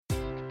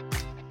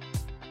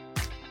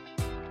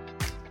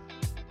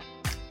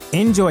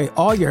Enjoy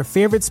all your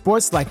favorite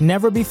sports like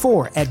never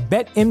before at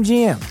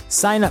BetMGM.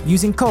 Sign up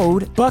using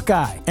code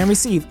Buckeye and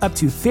receive up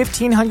to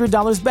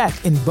 $1,500 back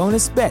in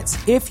bonus bets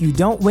if you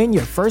don't win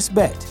your first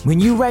bet. When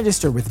you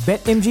register with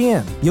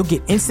BetMGM, you'll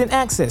get instant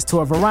access to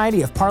a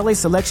variety of parlay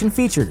selection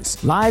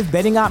features, live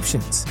betting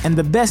options, and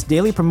the best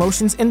daily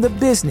promotions in the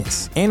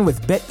business. And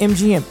with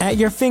BetMGM at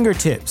your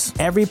fingertips,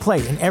 every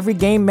play and every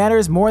game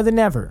matters more than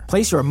ever.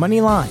 Place your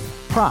money line,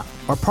 prop,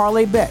 or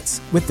parlay bets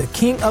with the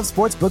king of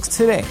sportsbooks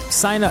today.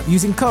 Sign up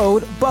using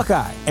code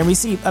Buckeye and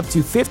receive up to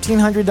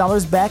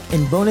 $1,500 back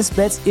in bonus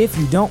bets if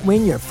you don't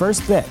win your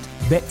first bet.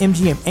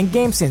 BetMGM and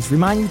GameSense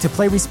remind you to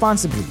play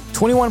responsibly.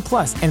 21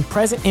 plus and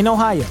present in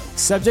Ohio,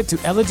 subject to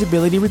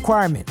eligibility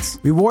requirements.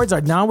 Rewards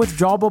are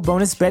non-withdrawable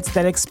bonus bets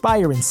that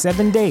expire in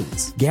 7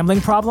 days. Gambling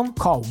problem?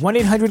 Call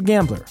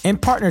 1-800-GAMBLER. In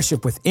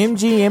partnership with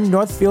MGM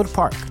Northfield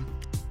Park.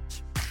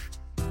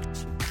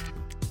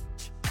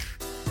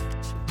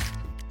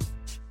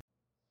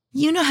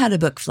 You know how to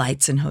book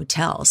flights and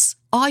hotels.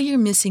 All you're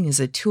missing is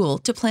a tool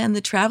to plan the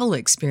travel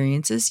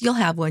experiences you'll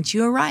have once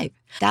you arrive.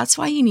 That's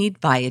why you need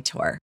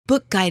Viator.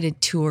 Book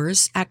guided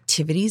tours,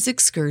 activities,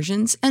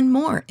 excursions, and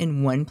more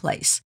in one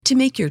place to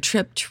make your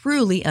trip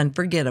truly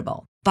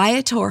unforgettable.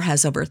 Viator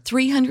has over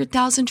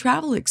 300,000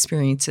 travel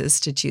experiences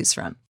to choose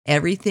from.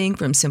 Everything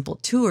from simple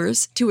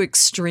tours to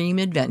extreme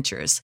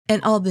adventures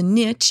and all the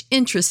niche,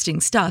 interesting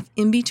stuff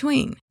in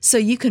between. So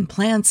you can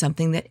plan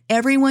something that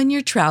everyone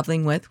you're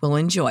traveling with will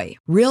enjoy.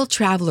 Real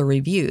traveler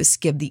reviews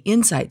give the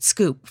inside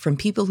scoop from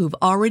people who've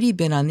already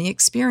been on the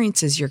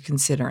experiences you're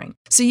considering.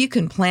 So you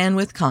can plan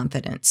with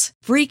confidence.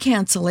 Free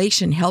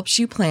cancellation helps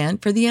you plan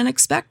for the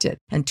unexpected.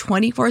 And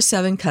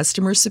 24/7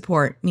 customer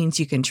support means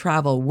you can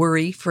travel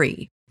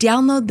worry-free.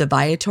 Download the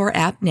Viator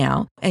app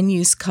now and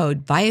use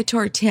code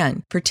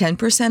Viator10 for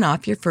 10%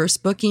 off your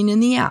first booking in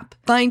the app.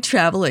 Find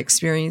travel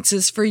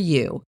experiences for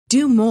you.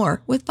 Do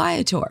more with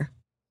Viator.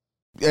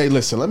 Hey,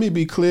 listen, let me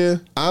be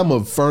clear. I'm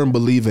a firm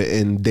believer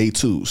in day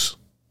twos.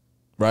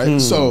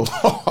 Right? So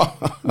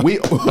we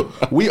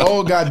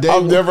all got day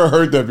I've never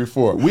heard that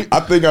before. I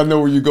think I know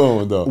where you're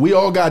going, though. We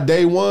all got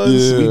day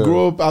ones. Yeah. We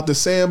grew up out the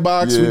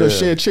sandbox. Yeah. We done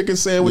shared chicken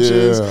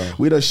sandwiches. Yeah.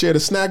 We done shared a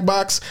snack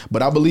box.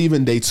 But I believe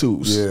in day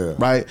twos. Yeah.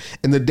 Right?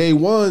 And the day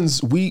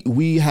ones,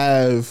 we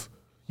have,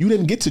 you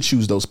didn't get to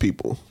choose those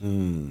people.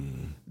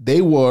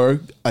 They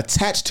were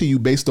attached to you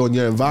based on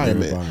your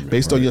environment,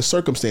 based on your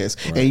circumstance.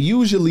 Right. And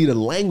usually the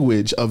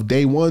language of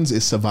day ones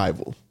is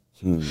survival.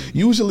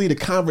 Usually the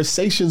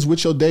conversations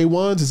with your day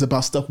ones is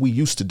about stuff we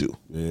used to do.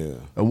 Yeah.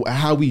 And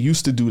how we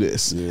used to do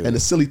this. Yeah. And the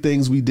silly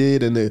things we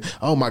did. And the,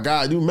 oh my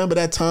God, you remember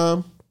that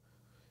time?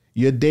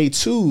 Your day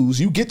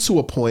twos, you get to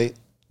a point.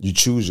 You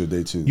choose your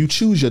day twos. You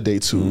choose your day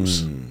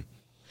twos.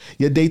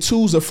 Your day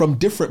twos are from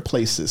different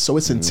places. So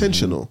it's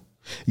intentional.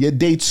 Your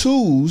day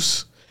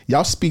twos,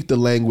 y'all speak the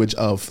language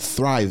of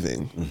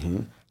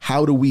thriving.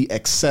 How do we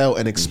excel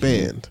and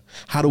expand?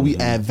 How do we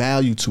add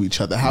value to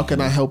each other? How can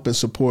I help and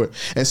support?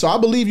 And so I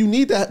believe you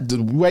need that.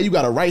 The way you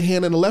got a right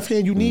hand and a left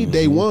hand, you need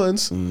day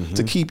ones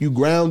to keep you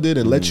grounded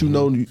and let you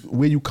know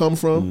where you come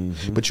from.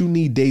 But you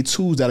need day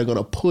twos that are going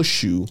to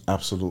push you.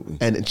 Absolutely.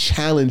 And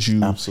challenge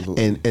you.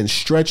 Absolutely. And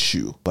stretch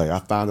you. Like I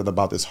found out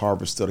about this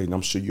Harvard study, and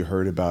I'm sure you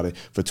heard about it.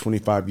 For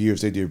 25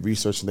 years, they did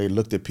research and they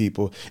looked at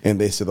people and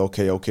they said,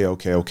 okay.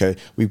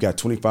 We've got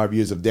 25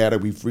 years of data.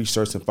 We've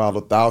researched and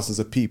followed thousands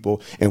of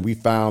people. And we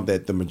found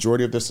that the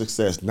majority of their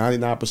success,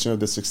 99% of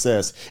their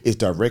success, is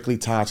directly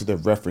tied to their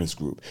reference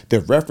group. Their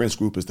reference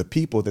group is the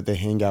people that they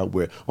hang out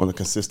with on a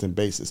consistent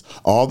basis.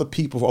 All the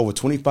people for over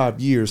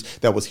 25 years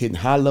that was hitting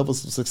high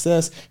levels of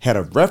success had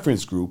a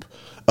reference group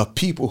of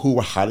people who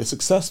were highly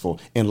successful.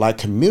 And like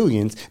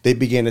chameleons, they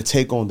began to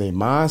take on their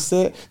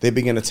mindset. They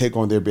began to take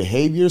on their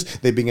behaviors.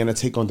 They began to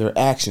take on their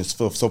actions.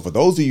 So for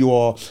those of you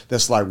all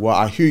that's like, well,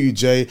 I hear you,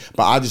 Jay,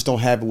 but I just don't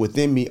have it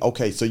within me.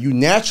 Okay, so you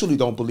naturally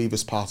don't believe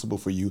it's possible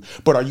for you,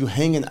 but are you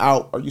hanging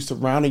out? Are you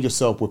surrounding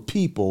yourself with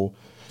people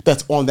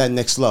that's on that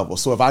next level?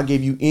 So if I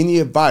gave you any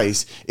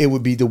advice, it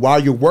would be that while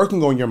you're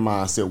working on your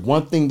mindset,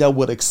 one thing that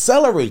would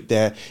accelerate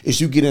that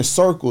is you get in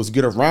circles,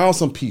 get around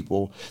some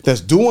people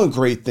that's doing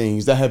great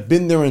things, that have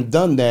been there and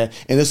done that,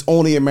 and it's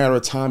only a matter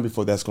of time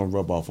before that's going to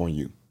rub off on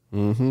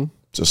you.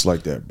 Just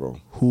like that, bro.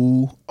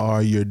 Who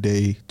are your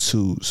day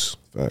twos?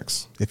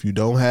 Facts. If you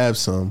don't have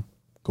some,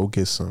 go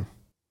get some.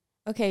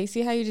 Okay,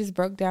 see how you just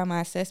broke down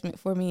my assessment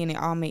for me and it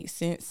all makes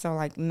sense? So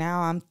like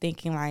now I'm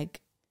thinking like,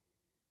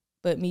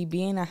 but me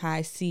being a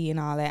high C and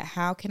all that,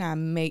 how can I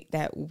make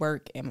that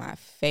work in my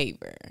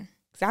favor?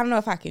 Because I don't know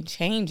if I can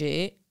change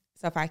it.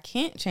 So if I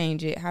can't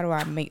change it, how do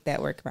I make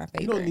that work in my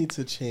favor? You don't need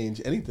to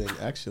change anything,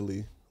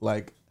 actually.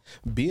 Like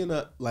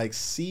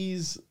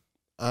C's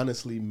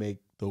honestly make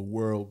the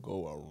world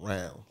go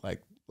around.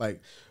 Like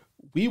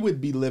we would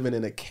be living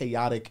in a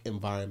chaotic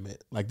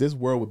environment. Like this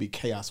world would be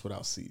chaos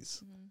without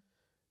C's.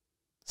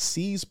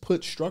 C's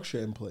put structure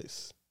in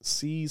place.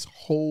 C's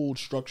hold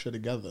structure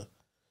together,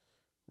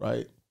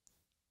 right?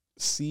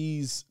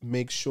 C's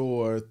make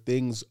sure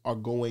things are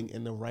going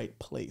in the right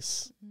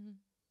place.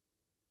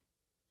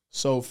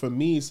 So for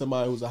me,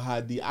 somebody who's a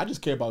high D, I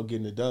just care about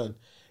getting it done.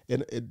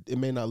 it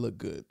may not look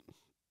good.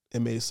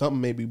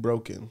 Something may be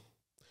broken.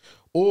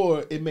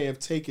 Or it may have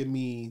taken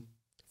me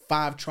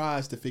 5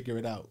 tries to figure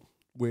it out,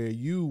 where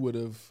you would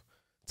have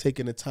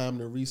taken the time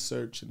to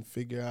research and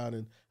figure out,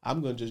 and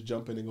I'm going to just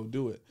jump in and go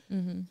do it.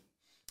 Mm-hmm.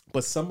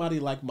 But somebody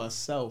like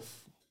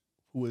myself,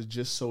 who is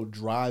just so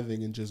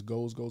driving and just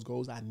goes,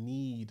 I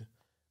need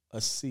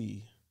a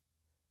C.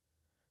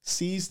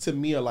 C's to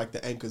me are like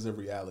the anchors of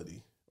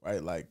reality,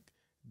 right? Like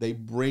they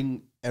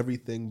bring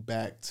everything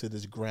back to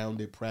this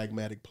grounded,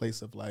 pragmatic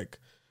place of like,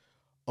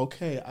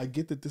 okay, I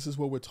get that this is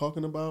what we're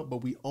talking about, but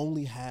we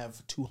only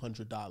have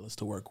 $200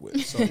 to work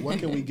with. So what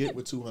can we get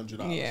with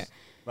 $200? Yeah.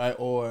 Right?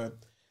 Or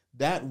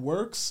that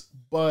works,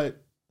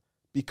 but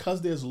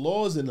because there's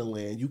laws in the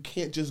land, you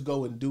can't just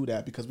go and do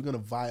that because we're going to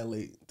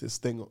violate this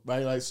thing,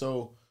 right? Like,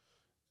 so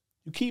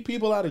you keep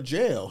people out of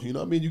jail, you know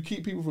what I mean? You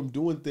keep people from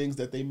doing things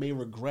that they may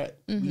regret.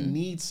 Mm-hmm. We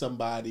need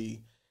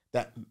somebody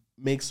that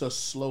makes us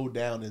slow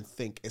down and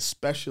think,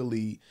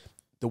 especially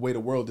the way the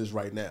world is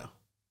right now.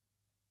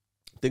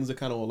 Things are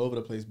kind of all over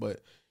the place,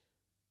 but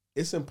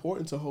it's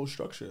important to hold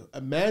structure.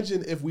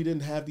 Imagine if we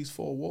didn't have these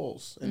 4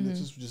 walls and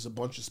it's just a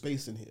bunch of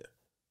space in here.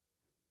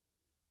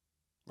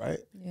 Right?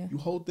 Yeah. You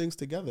hold things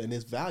together, and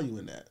there's value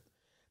in that.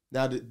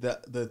 Now,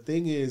 the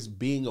thing is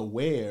being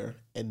aware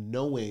and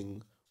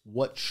knowing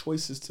what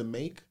choices to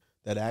make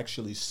that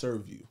actually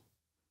serve you.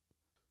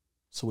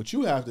 So what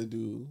you have to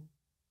do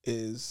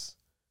is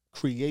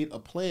create a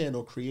plan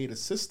or create a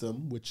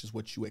system, which is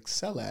what you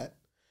excel at,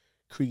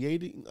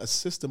 creating a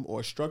system or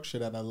a structure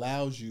that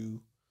allows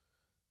you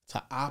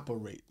to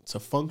operate, to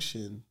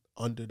function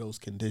under those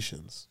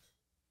conditions.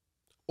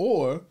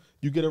 Or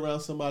you get around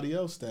somebody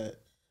else that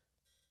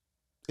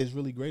is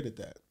really great at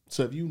that.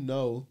 So if you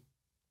know,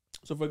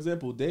 so for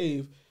example,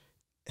 Dave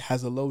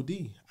has a low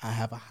D. I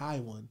have a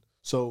high one.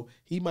 So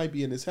he might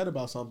be in his head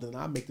about something and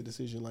I make the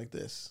decision like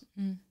this.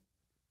 Mm.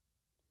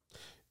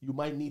 You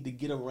might need to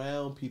get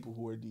around people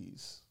who are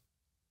Ds.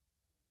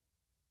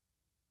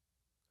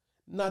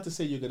 Not to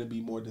say you're going to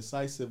be more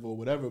decisive or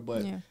whatever,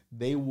 but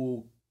they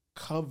will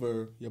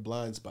cover your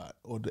blind spot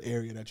or the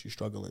area that you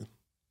struggle in.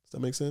 Does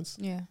that make sense?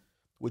 Yeah.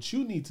 What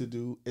you need to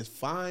do is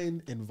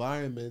find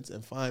environments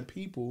and find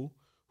people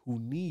who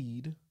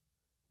need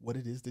what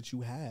it is that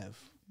you have.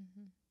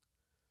 Mm-hmm.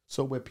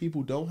 So where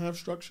people don't have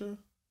structure,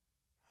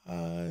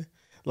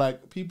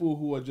 like people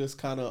who are just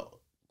kind of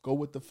go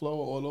with the flow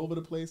all over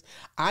the place.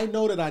 I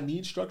know that I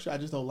need structure. I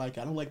just don't like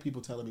it. I don't like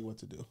people telling me what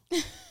to do.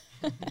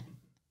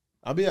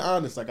 I'm being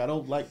honest. Like, I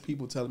don't like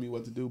people telling me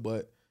what to do,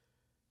 but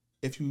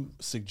if you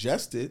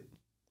suggest it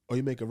or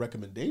you make a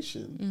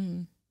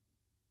recommendation,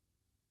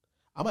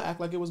 I'm going to act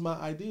like it was my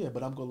idea,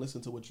 but I'm going to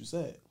listen to what you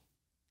said.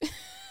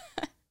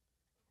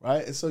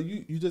 Right? And so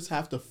you just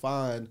have to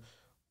find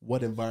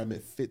what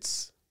environment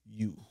fits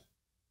you.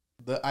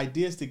 The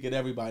idea is to get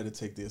everybody to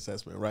take the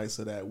assessment, right?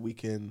 So that we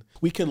can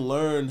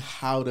learn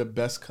how to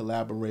best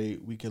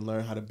collaborate. We can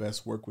learn how to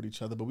best work with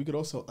each other, but we could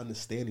also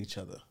understand each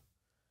other.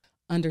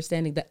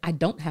 Understanding that I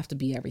don't have to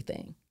be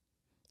everything.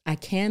 I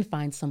can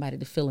find somebody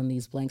to fill in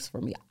these blanks for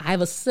me.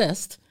 I've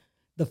assessed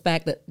the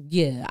fact that,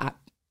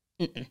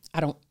 I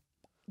don't,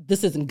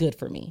 this isn't good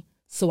for me.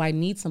 So I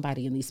need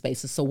somebody in these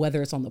spaces. So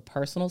whether it's on the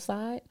personal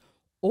side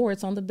or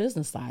it's on the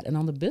business side. And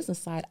on the business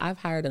side, I've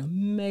hired an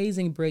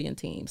amazing, brilliant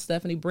team.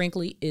 Stephanie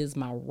Brinkley is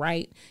my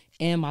right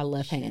and my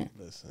left hand.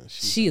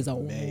 She is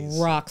amazing.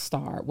 A rock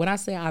star. When I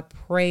say I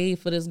prayed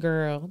for this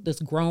girl,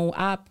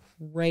 I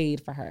prayed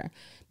for her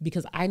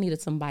because I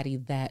needed somebody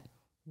that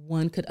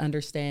one could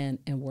understand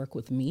and work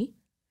with me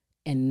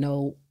and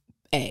know,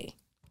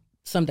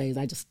 some days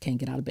I just can't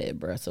get out of bed,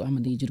 bro. So I'm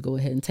gonna need you to go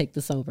ahead and take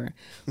this over.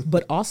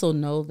 But also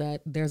know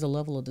that there's a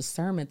level of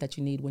discernment that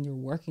you need when you're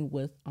working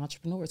with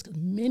entrepreneurs, because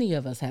many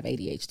of us have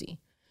ADHD.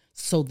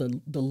 So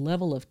the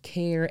level of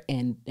care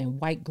and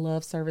white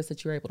glove service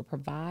that you're able to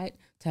provide,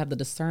 to have the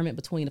discernment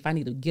between if I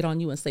need to get on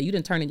you and say you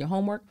didn't turn in your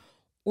homework,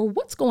 or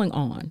what's going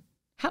on,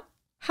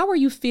 how are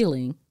you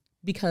feeling?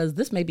 Because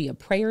this may be a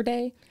prayer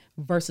day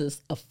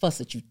versus a fuss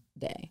at you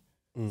day.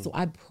 So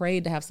I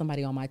prayed to have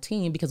somebody on my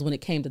team because when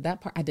it came to that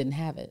part, I didn't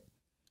have it.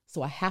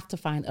 So I have to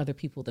find other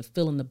people that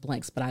fill in the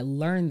blanks. But I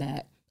learned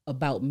that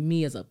about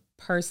me as a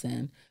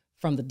person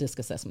from the DISC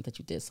assessment that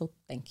you did. So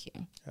thank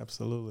you.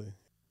 Absolutely.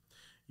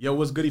 Yo,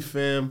 what's goody,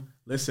 fam?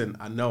 Listen,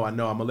 I know. I'm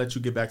going to let you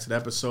get back to the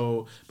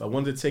episode, but I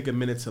wanted to take a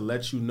minute to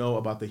let you know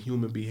about the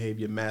Human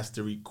Behavior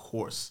Mastery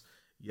course.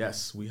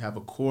 Yes, we have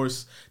a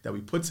course that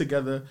we put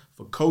together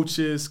for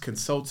coaches,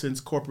 consultants,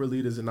 corporate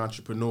leaders, and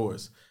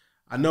entrepreneurs.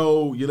 I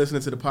know you're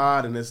listening to the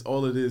pod and it's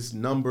all of this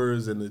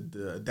numbers and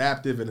the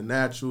adaptive and the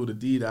natural, the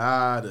D, the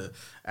I, the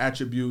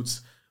attributes.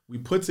 We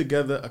put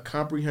together a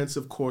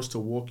comprehensive course to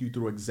walk you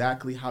through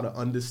exactly how to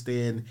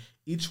understand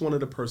each one of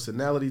the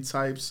personality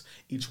types,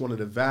 each one of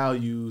the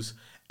values,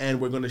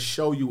 and we're going to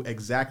show you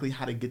exactly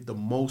how to get the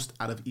most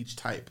out of each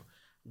type.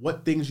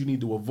 What things you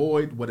need to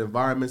avoid, what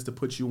environments to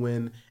put you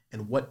in,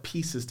 and what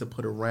pieces to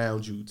put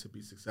around you to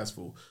be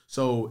successful.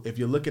 So if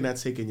you're looking at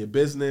taking your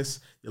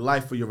business, your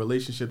life, or your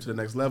relationship to the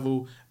next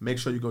level, make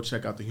sure you go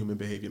check out the Human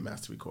Behavior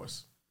Mastery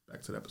course.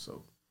 Back to the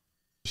episode.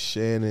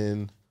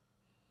 Shannon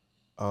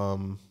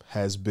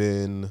has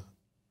been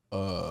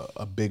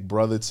a big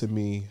brother to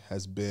me,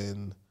 has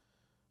been,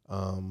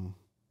 a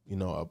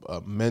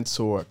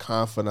mentor, a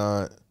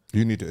confidant.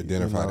 You need to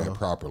identify that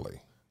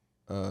properly.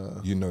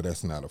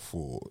 That's not a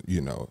full,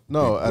 No,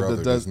 big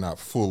brother is not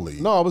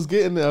fully. No, I was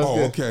getting there.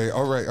 Okay.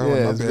 All right. Oh,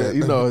 Yeah, my bad.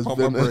 it's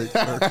been,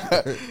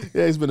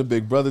 yeah, he's been a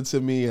big brother to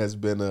me, has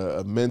been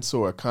a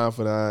mentor, a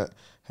confidant,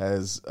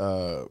 has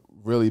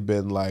really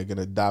been like an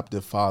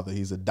adoptive father.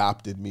 He's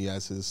adopted me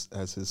as his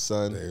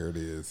son. There it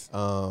is.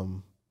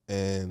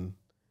 And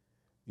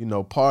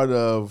part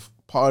of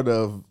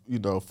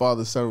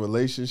father-son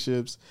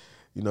relationships,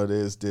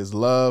 there's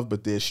love,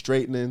 but there's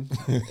straightening,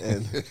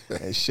 and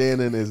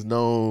Shannon is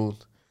known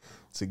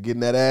to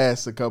getting that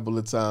ass a couple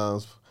of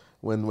times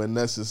when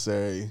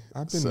necessary.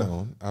 I've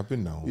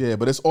been known. Yeah,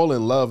 but it's all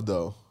in love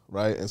though,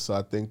 right? And so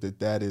I think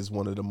that is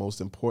one of the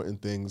most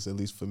important things, at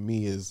least for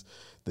me, is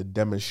the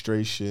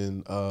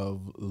demonstration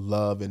of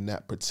love in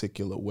that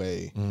particular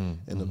way,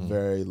 in a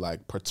very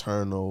like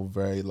paternal,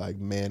 very like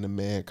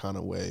man-to-man kind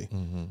of way.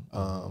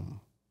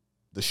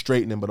 The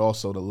straightening, but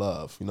also the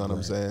love. You know what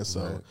I'm saying?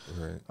 So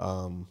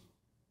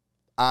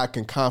I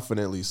can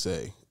confidently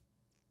say,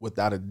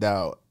 without a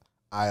doubt,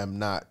 I am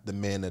not the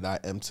man that I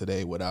am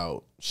today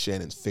without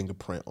Shannon's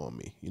fingerprint on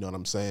me. You know what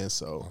I'm saying?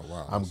 So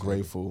I'm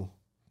grateful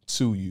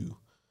to you.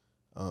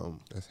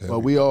 But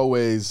we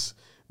always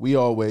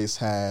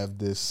have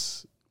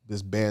this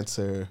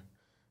banter,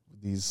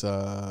 these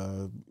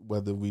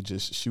whether we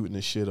just shooting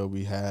the shit or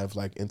we have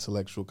like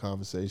intellectual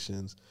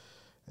conversations,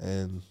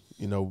 and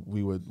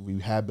we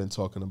have been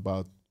talking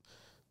about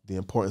the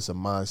importance of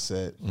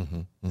mindset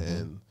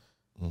and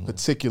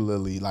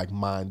particularly like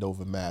mind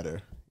over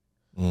matter,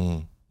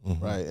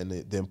 right? And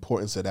the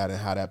importance of that and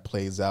how that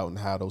plays out and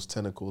how those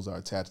tentacles are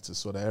attached to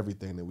sort of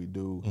everything that we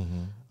do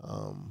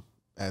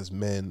as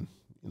men,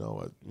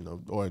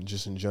 or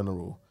just in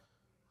general.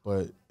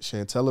 But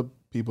Shan, tell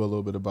people a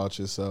little bit about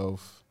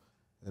yourself,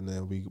 and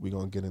then we're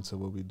gonna get into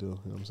what we do.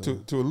 You know what I'm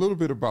saying? To a little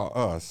bit about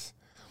us,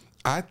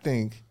 I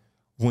think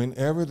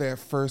whenever that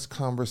first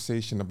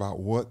conversation about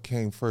what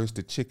came first,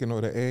 the chicken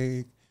or the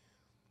egg,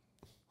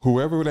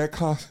 whoever that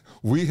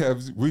we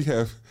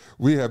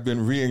have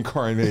been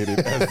reincarnated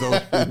as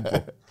those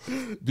people,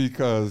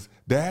 because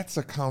that's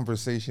a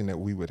conversation that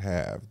we would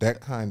have.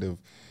 That kind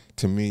of,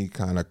 to me,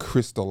 kind of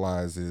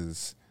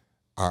crystallizes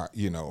our,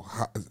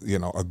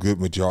 a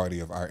good majority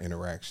of our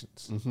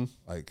interactions.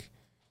 Like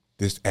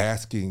this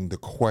asking the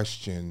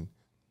question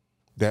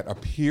that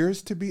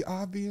appears to be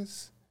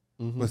obvious,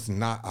 but it's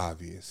not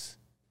obvious.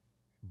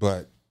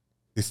 But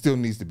it still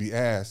needs to be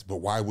asked,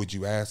 but why would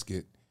you ask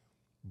it?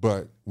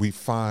 But we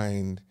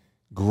find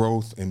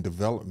growth and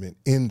development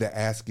in the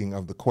asking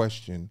of the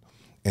question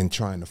and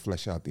trying to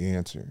flesh out the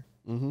answer.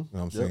 You know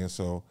what I'm saying?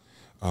 So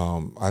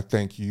I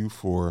thank you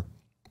for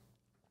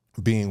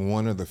being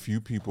one of the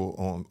few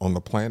people on the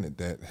planet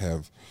that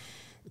have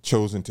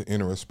chosen to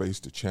enter a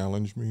space to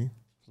challenge me,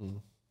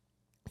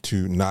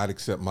 to not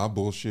accept my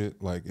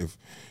bullshit. Like, if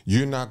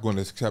you're not going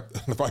to accept,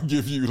 if I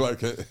give you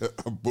like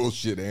a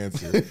bullshit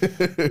answer,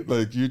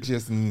 like you're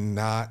just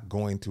not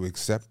going to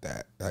accept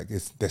that. Like,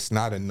 that's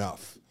not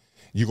enough.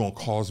 You're going to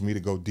cause me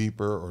to go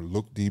deeper or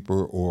look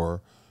deeper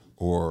or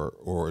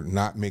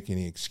not make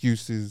any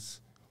excuses,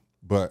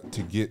 but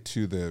to get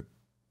to the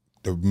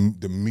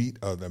meat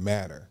of the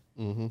matter,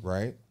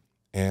 right?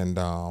 And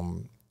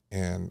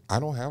I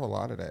don't have a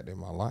lot of that in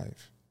my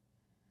life.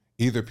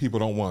 Either people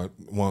don't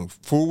want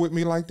fool with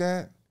me like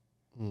that,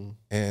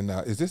 and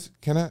is this?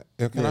 Can I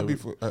be?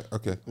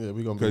 Okay. Yeah,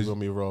 we're gonna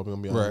be raw. We're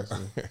gonna be honest.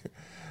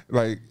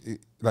 Right.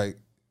 like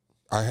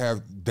I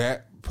have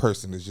that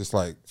person is just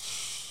like,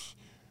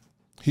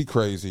 he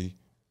crazy.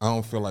 I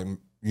don't feel like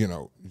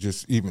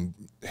just even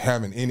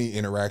having any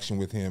interaction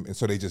with him, and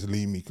so they just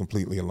leave me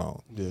completely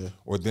alone. Yeah.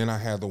 Or then I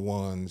have the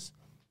ones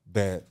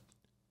that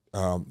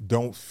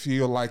don't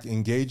feel like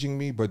engaging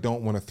me, but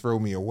don't want to throw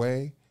me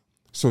away.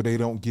 So they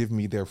don't give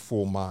me their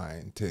full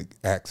mind to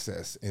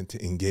access and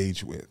to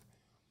engage with,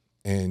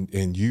 and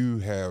you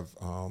have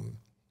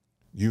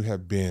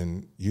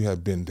been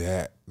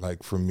that,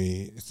 like, for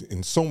me,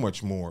 and so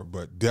much more,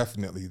 but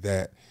definitely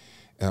that,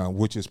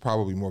 which is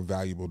probably more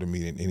valuable to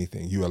me than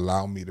anything. You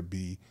allow me to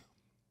be.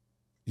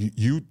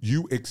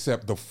 You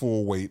accept the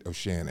full weight of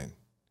Shannon.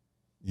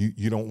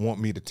 You don't want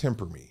me to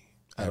temper me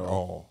at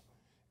all,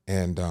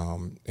 and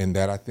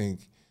that, I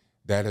think,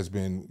 that has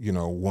been,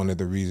 one of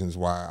the reasons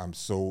why I'm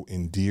so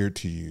endeared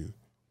to you,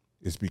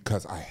 is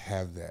because I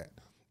have that.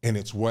 And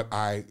it's what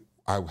I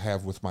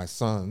have with my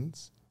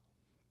sons,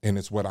 and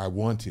it's what I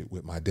wanted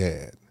with my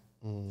dad.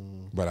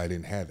 But I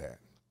didn't have that.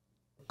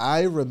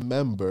 I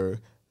remember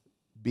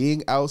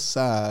being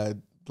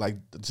outside, like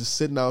just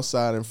sitting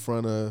outside in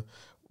front of,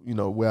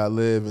 where I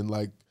live, and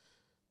like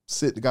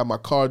got my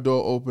car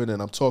door open,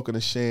 and I'm talking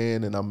to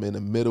Shan, and I'm in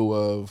the middle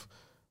of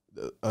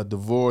a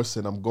divorce,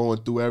 and I'm going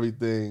through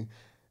everything.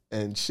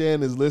 And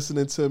Shan is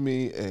listening to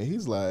me, and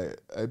he's like,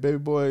 "Hey, baby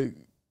boy,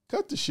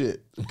 cut the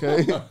shit,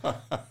 okay?"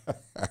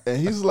 And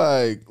he's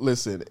like,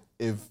 "Listen,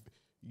 if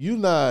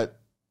you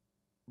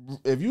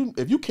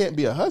can't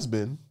be a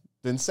husband,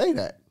 then say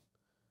that.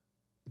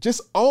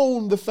 Just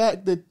own the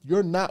fact that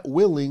you're not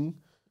willing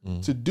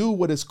to do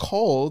what is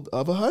called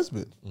of a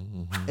husband.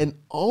 And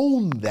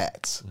own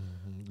that.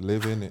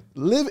 Live in it.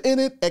 Live in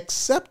it,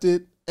 accept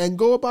it, and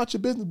go about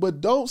your business. But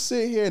don't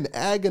sit here and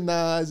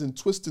agonize and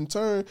twist and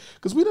turn,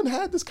 because we done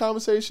had this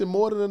conversation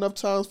more than enough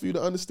times for you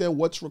to understand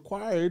what's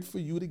required for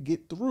you to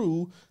get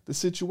through the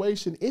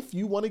situation if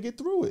you want to get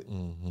through it.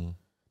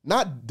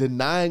 Not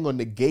denying or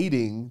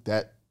negating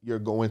that you're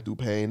going through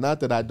pain.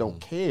 Not that I don't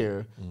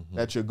care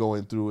that you're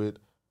going through it,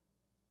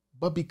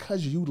 but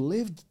because you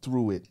lived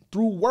through it,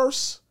 through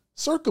worse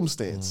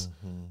circumstance.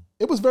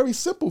 It was very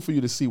simple for you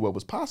to see what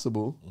was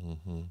possible.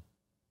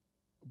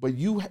 But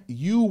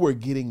you were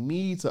getting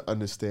me to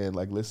understand,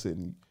 like,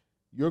 listen,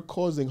 you're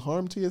causing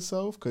harm to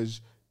yourself because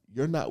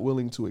you're not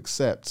willing to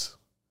accept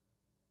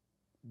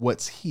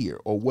what's here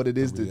or what it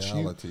is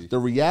the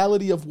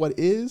reality of what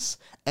is,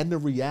 and the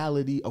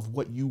reality of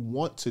what you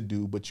want to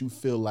do, but you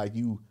feel like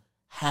you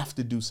have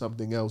to do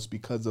something else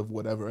because of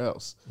whatever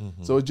else.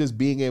 So it's just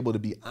being able to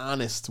be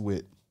honest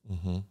with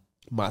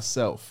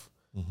myself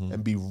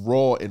and be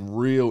raw and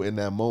real in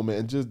that moment,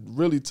 and just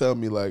really tell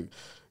me, like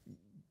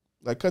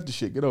cut the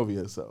shit, get over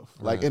yourself.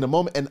 Right. Like in a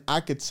moment, and I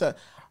could tell.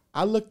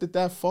 I looked at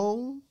that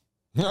phone.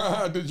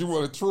 Did you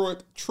want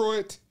to throw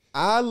it?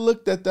 I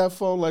looked at that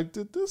phone like,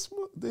 what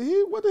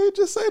did he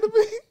just say to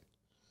me?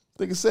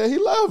 Nigga said he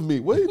loved me.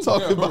 What are you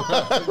talking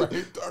about? Right.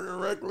 He talking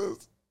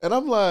reckless. And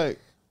I'm like,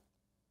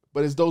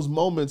 but it's those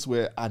moments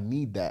where I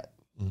need that.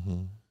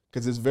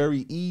 Because it's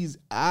very easy.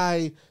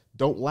 I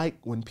don't like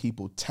when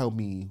people tell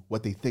me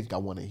what they think I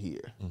want to hear.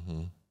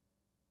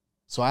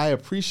 So I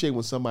appreciate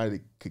when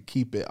somebody could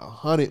keep it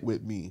 100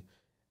 with me,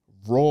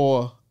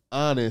 raw,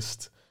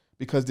 honest,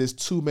 because there's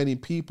too many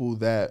people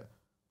that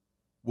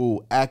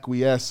will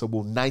acquiesce or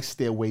will nice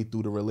their way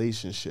through the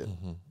relationship.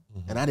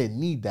 And I didn't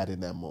need that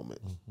in that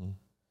moment.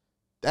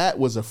 That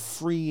was a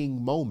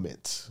freeing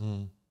moment.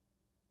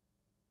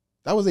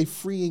 That was a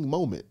freeing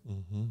moment.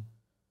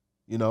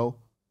 You know?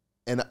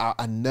 And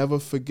I never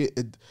forget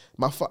it.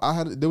 I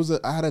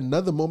had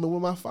another moment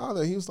with my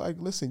father. He was like,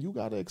 listen, you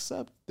got to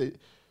accept that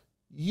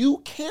you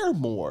care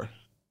more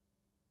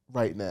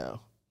right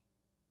now.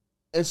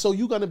 And so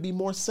you're going to be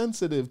more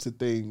sensitive to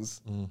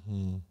things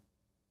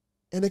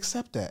and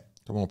accept that.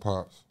 Come on,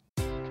 Pops.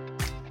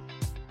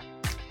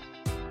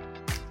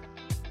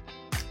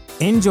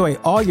 Enjoy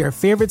all your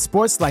favorite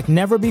sports like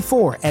never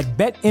before at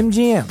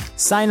BetMGM.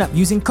 Sign up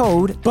using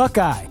code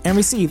Buckeye and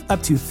receive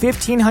up to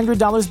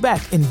 $1,500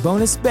 back in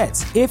bonus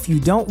bets if you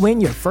don't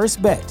win your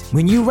first bet.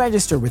 When you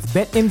register with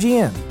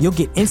BetMGM, you'll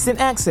get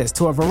instant access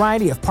to a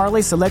variety of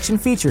parlay selection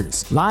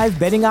features, live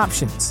betting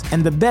options,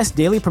 and the best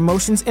daily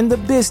promotions in the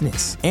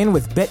business. And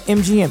with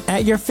BetMGM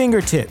at your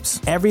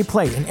fingertips, every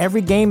play and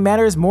every game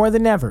matters more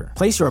than ever.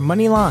 Place your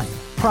money line,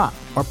 prop,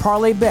 or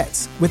parlay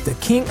bets with the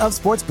king of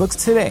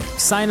sportsbooks today.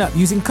 Sign up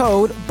using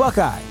code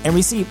Buckeye and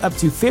receive up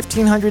to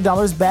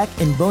 $1,500 back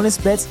in bonus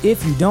bets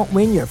if you don't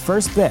win your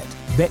first bet.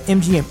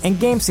 BetMGM and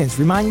GameSense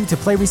remind you to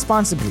play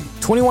responsibly.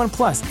 21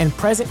 plus and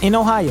present in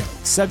Ohio,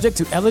 subject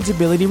to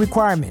eligibility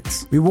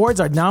requirements. Rewards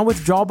are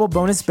non-withdrawable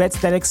bonus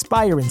bets that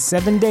expire in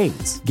 7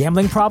 days.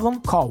 Gambling problem?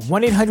 Call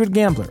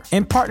 1-800-GAMBLER.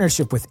 In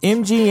partnership with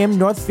MGM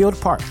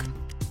Northfield Park.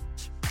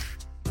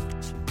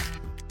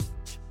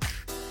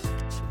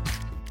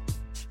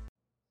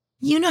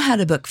 You know how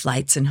to book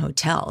flights and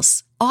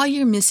hotels. All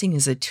you're missing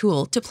is a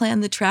tool to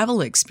plan the travel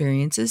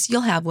experiences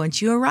you'll have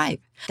once you arrive.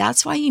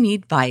 That's why you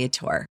need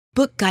Viator.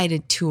 Book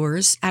guided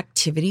tours,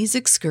 activities,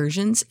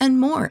 excursions,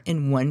 and more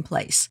in one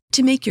place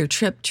to make your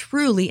trip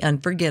truly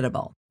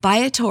unforgettable.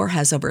 Viator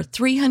has over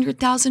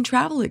 300,000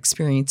 travel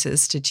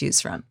experiences to choose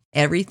from.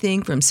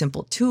 Everything from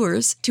simple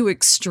tours to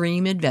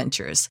extreme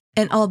adventures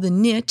and all the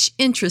niche,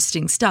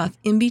 interesting stuff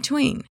in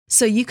between.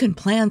 So you can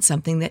plan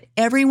something that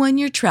everyone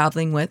you're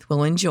traveling with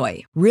will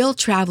enjoy. Real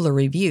traveler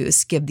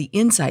reviews give the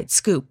inside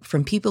scoop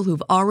from people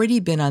who've already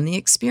been on the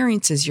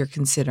experiences you're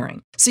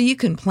considering. So you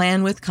can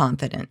plan with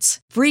confidence.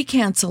 Free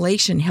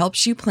cancellation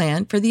helps you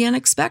plan for the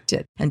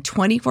unexpected. And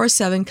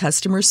 24/7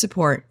 customer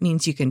support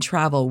means you can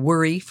travel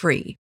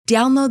worry-free.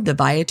 Download the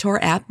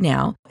Viator app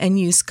now and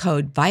use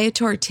code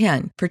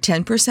Viator10 for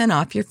 10%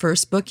 off your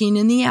first booking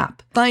in the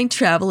app. Find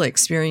travel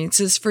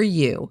experiences for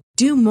you.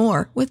 Do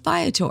more with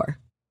Viator.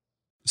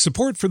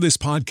 Support for this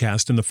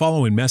podcast and the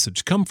following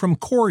message come from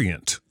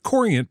Corient.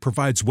 Corient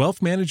provides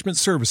wealth management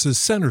services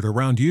centered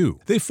around you.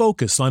 They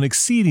focus on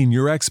exceeding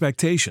your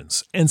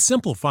expectations and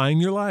simplifying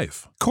your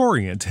life.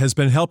 Corient has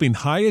been helping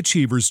high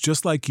achievers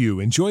just like you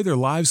enjoy their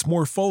lives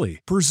more fully,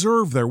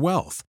 preserve their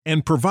wealth,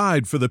 and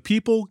provide for the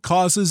people,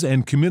 causes,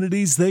 and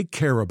communities they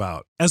care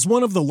about. As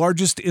one of the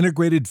largest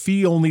integrated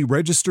fee-only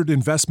registered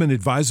investment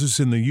advisors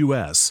in the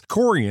U.S.,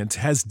 Corient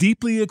has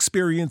deeply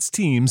experienced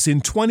teams in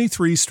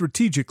 23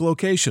 strategic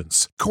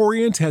locations.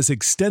 Corient has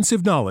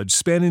extensive knowledge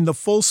spanning the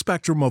full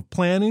spectrum of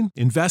plan planning,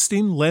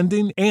 investing,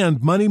 lending,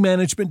 and money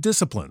management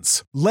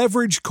disciplines.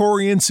 Leverage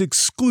Corient's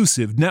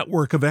exclusive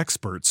network of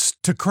experts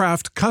to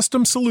craft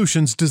custom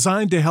solutions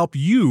designed to help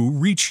you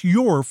reach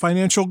your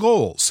financial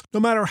goals, no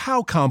matter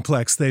how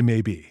complex they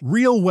may be.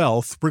 Real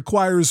wealth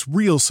requires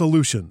real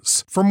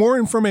solutions. For more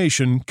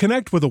information,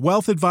 connect with a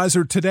wealth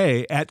advisor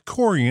today at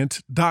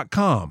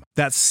Corient.com.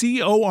 That's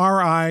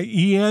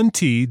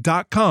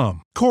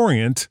Corient.com.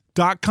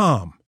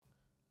 Corient.com.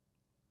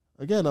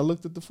 Again, I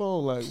looked at the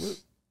phone like, what?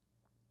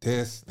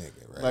 This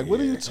nigga, right? Like, what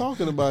are you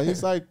talking about?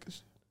 He's like,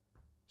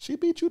 she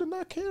beat you to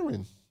not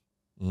caring.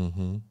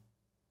 Mm-hmm.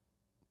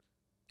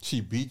 She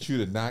beat you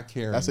to not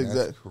caring. That's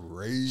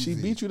crazy. She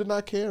beat you to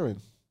not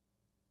caring.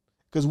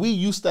 Because we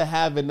used to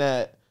having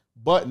that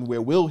button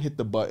where we'll hit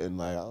the button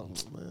like, oh,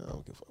 man, I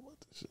don't give a fuck about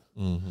this shit.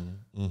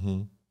 Mm-hmm.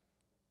 Mm-hmm.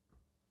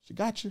 She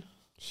got you.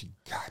 She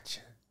got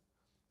you.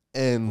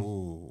 And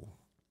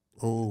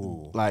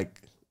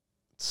like,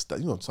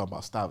 you know, talking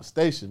about Stop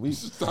Station. It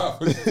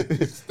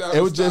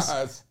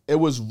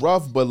was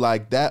rough, but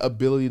like that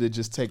ability to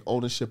just take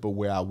ownership of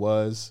where I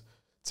was,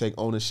 take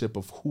ownership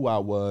of who I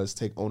was,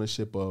 take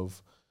ownership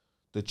of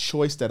the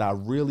choice that I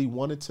really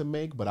wanted to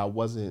make, but I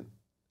wasn't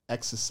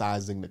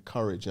exercising the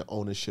courage and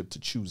ownership to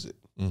choose it.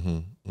 Mm-hmm.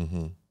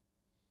 Mm-hmm.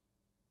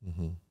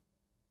 Mm-hmm.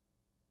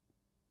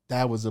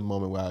 That was a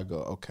moment where I go,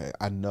 okay,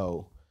 I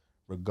know.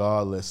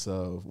 Regardless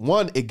of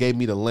one, it gave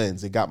me the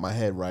lens. It got my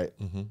head right.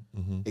 Mm-hmm,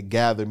 mm-hmm. It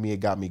gathered me. It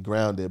got me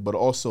grounded, but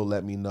also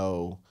let me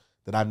know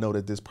that I know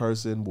that this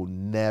person will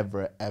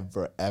never,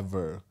 ever,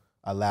 ever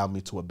allow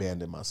me to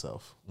abandon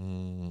myself.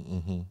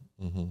 Mm-hmm,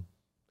 mm-hmm.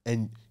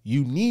 And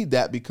you need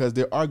that because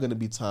there are going to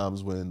be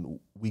times when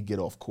we get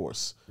off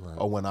course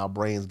or when our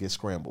brains get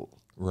scrambled.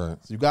 Right.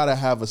 So you got to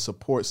have a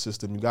support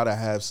system. You got to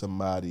have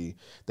somebody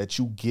that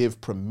you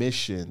give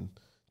permission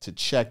to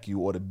check you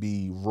or to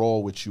be raw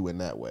with you in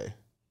that way.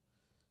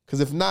 Because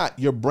if not,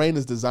 your brain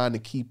is designed to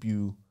keep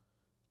you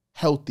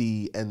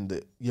healthy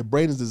and your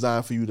brain is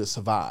designed for you to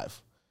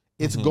survive.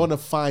 It's going to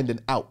find an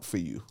out for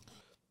you.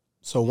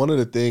 So one of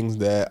the things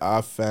that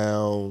I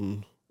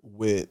found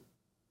with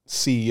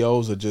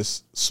CEOs or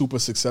just super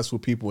successful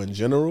people in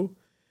general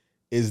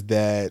is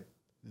that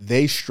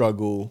they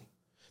struggle.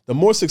 The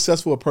more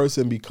successful a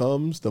person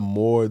becomes, the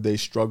more they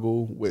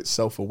struggle with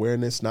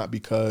self-awareness, not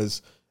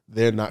because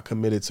they're not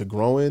committed to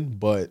growing,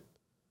 but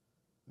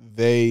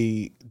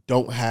they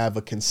don't have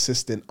a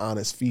consistent,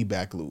 honest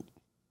feedback loop.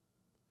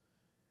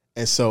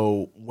 And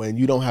so when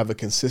you don't have a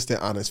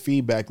consistent, honest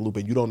feedback loop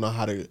and you don't know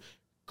how to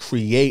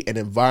create an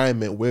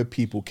environment where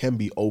people can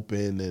be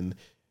open and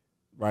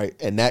right,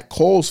 and that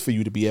calls for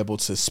you to be able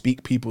to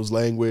speak people's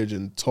language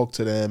and talk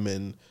to them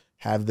and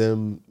have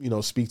them, you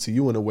know, speak to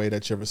you in a way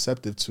that you're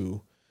receptive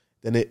to,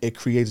 then it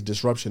creates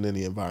disruption in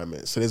the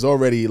environment. So there's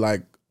already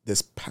like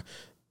this,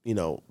 you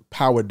know,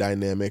 power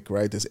dynamic,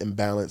 right? This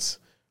imbalance,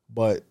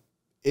 but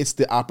it's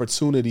the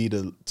opportunity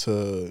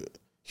to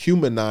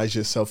humanize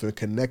yourself and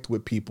connect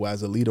with people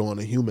as a leader on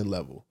a human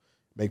level.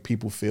 Make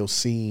people feel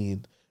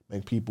seen,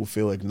 make people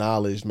feel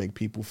acknowledged, make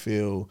people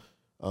feel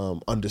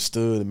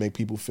understood, and make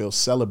people feel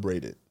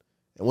celebrated.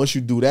 And once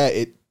you do that,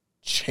 it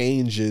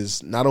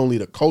changes not only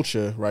the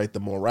culture, right, the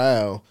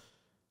morale,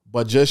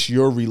 but just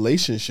your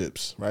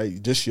relationships,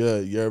 right? Just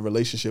your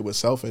relationship with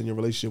self and your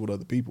relationship with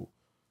other people.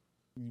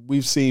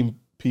 We've seen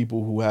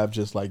people who have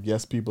just like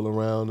yes people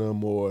around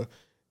them, or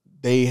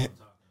they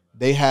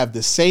have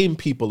the same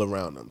people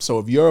around them. So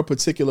if you're a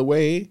particular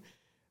way,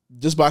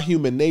 just by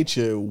human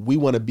nature, we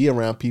want to be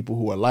around people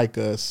who are like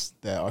us,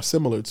 that are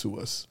similar to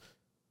us,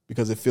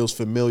 because it feels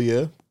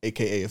familiar,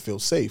 aka it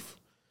feels safe.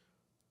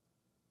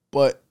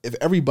 But if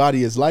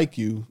everybody is like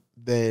you,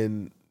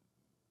 then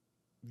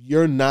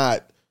you're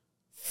not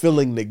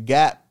filling the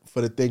gap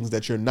for the things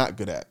that you're not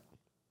good at.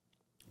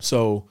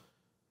 So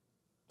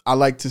I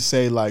like to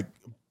say like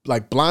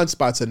blind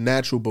spots are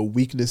natural, but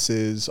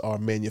weaknesses are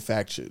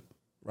manufactured,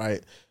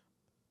 right?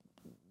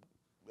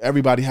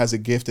 Everybody has a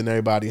gift and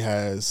everybody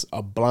has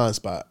a blind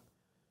spot.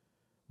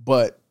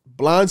 But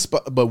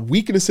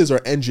weaknesses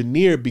are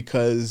engineered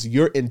because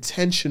you're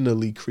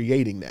intentionally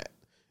creating that.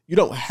 You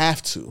don't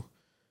have to.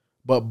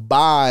 But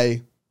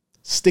by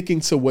sticking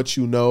to what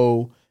you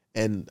know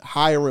and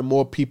hiring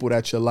more people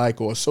that you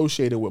like, or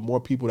associating with more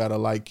people that are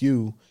like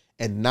you,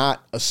 and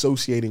not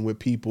associating with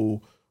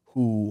people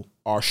who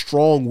are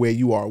strong where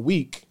you are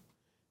weak,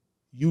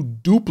 you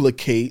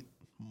duplicate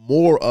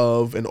more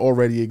of an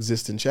already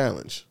existing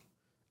challenge.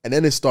 And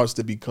then it starts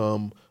to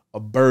become a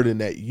burden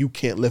that you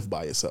can't lift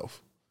by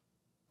yourself.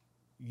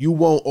 You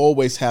won't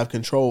always have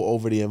control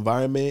over the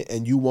environment,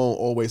 and you won't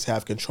always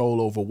have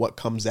control over what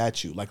comes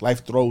at you. Like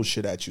life throws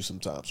shit at you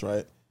sometimes,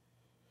 right?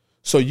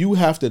 So you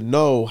have to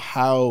know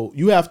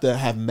you have to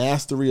have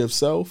mastery of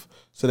self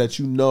so that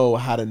you know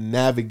how to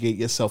navigate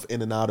yourself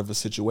in and out of a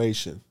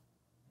situation.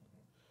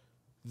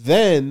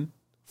 Then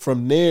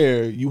from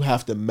there, you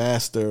have to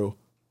master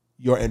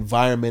your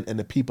environment and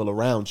the people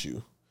around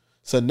you.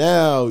 So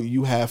now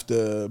you have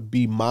to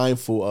be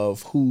mindful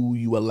of who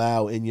you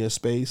allow in your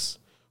space,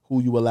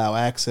 who you allow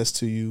access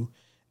to you,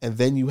 And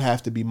then you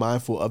have to be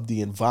mindful of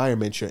the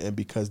environment you're in,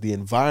 because the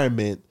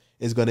environment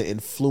is going to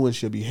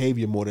influence your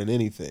behavior more than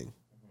anything.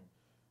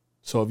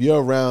 So if you're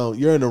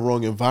in the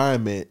wrong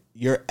environment,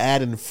 you're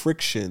adding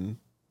friction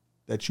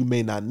that you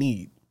may not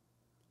need.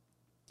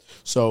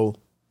 So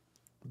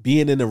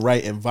being in the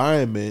right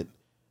environment,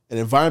 an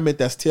environment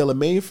that's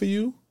tailor-made for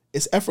you,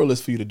 it's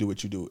effortless for you to do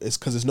what you do. It's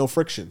because there's no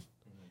friction.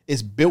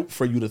 It's built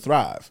for you to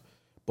thrive.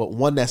 But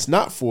one that's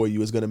not for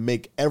you is going to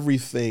make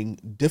everything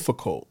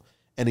difficult.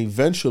 And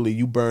eventually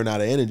you burn out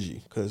of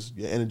energy because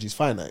your energy is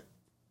finite.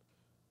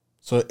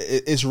 So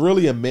it's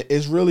really an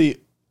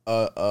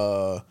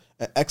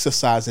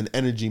exercise in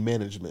energy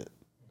management.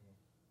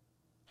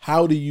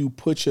 How do you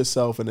put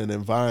yourself in an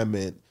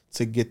environment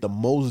to get the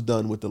most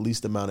done with the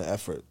least amount of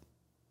effort?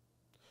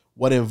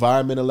 What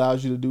environment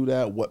allows you to do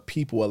that? What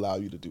people allow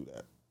you to do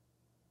that?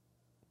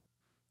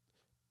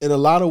 In a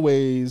lot of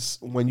ways,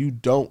 when you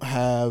don't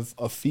have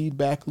a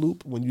feedback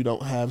loop, when you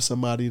don't have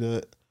somebody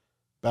to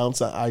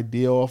bounce an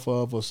idea off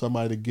of or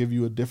somebody to give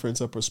you a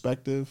difference of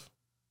perspective,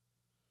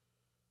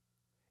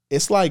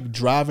 it's like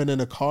driving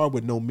in a car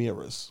with no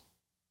mirrors.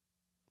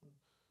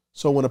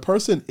 So when a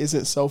person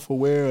isn't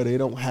self-aware or they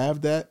don't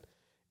have that,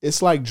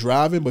 it's like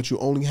driving, but you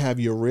only have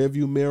your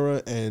rearview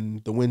mirror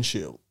and the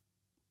windshield.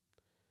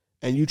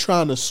 And you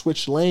trying to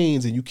switch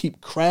lanes and you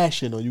keep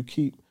crashing, or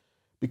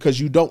because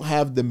you don't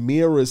have the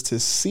mirrors to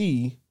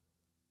see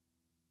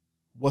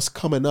what's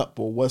coming up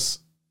or what's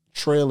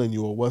trailing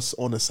you or what's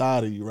on the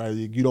side of you, right?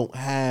 You don't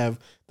have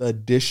the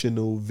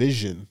additional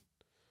vision.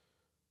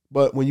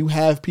 But when you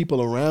have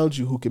people around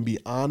you who can be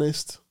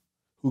honest,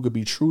 who could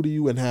be true to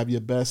you and have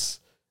your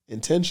best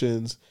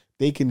intentions,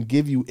 they can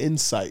give you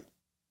insight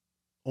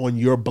on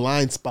your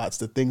blind spots,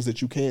 the things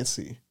that you can't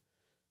see.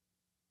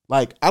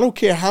 Like, I don't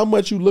care how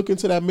much you look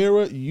into that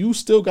mirror, you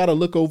still got to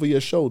look over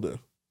your shoulder.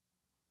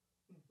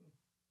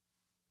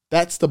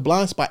 That's the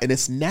blind spot, and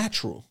it's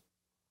natural.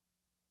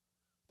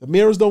 The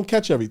mirrors don't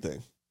catch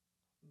everything.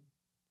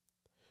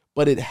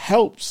 But it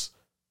helps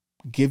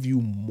give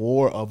you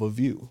more of a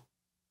view.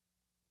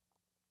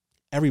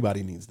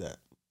 Everybody needs that.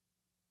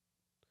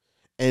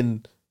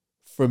 And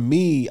for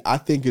me, I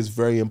think it's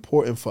very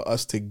important for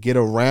us to get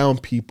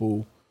around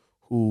people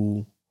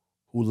who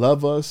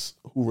love us,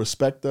 who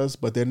respect us,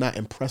 but they're not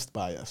impressed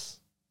by us.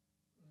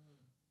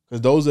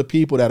 Because those are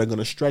people that are going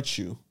to stretch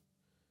you.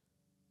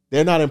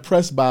 They're not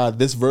impressed by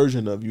this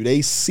version of you.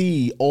 They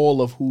see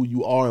all of who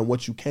you are and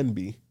what you can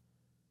be.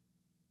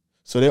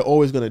 So they're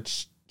always going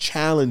to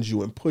challenge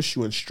you and push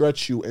you and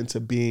stretch you into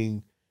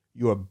being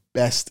your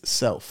best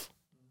self.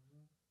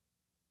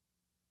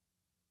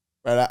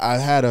 Right? I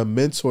had a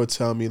mentor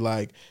tell me,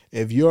 like,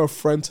 if you're a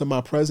friend to my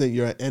present,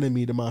 you're an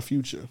enemy to my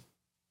future.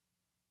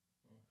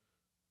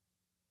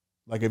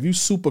 Like, if you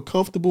super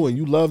comfortable and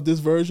you love this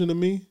version of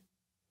me,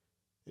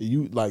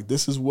 you like,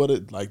 this is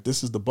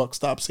the buck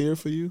stops here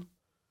for you,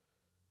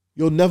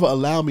 you'll never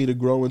allow me to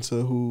grow into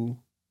who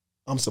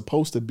I'm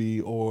supposed to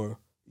be or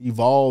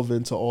evolve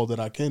into all that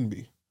I can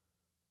be.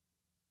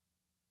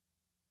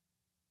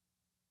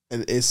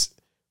 And it's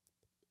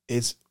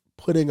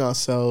putting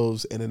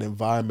ourselves in an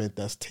environment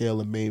that's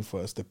tailor-made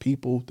for us. The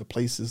people, the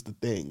places, the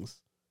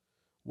things.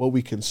 What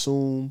we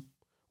consume,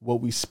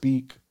 what we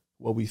speak,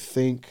 what we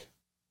think.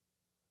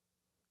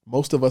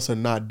 Most of us are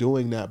not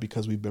doing that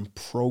because we've been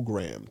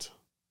programmed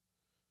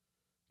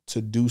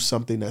to do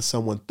something that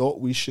someone thought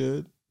we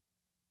should.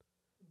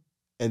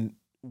 And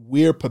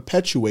we're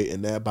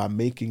perpetuating that by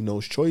making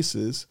those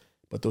choices,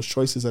 but those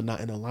choices are not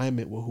in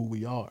alignment with who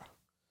we are.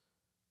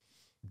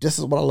 This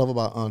is what I love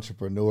about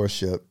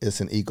entrepreneurship.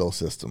 It's an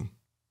ecosystem.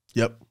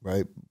 Yep.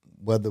 Right?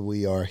 Whether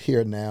we are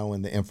here now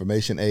in the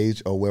information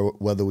age or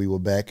whether we were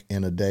back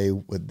in a day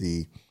with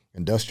the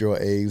industrial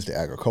age, the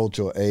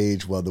agricultural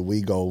age, whether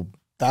we go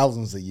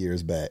thousands of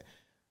years back,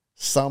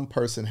 some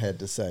person had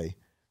to say,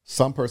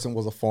 some person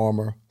was a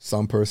farmer,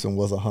 some person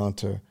was a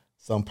hunter,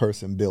 some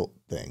person built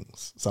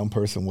things, some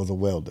person was a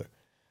welder.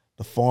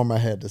 The farmer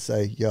had to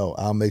say, yo,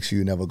 I'll make sure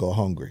you never go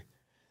hungry.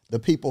 The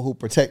people who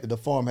protected the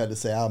farm had to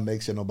say, I'll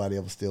make sure nobody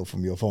ever steal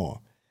from your farm.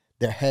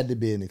 There had to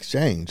be an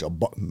exchange,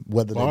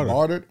 whether they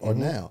bartered or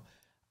now.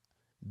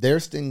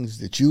 There's things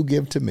that you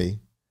give to me.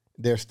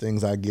 There's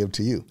things I give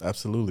to you.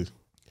 Absolutely.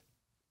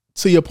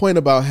 To your point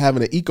about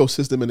having an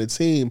ecosystem and a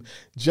team,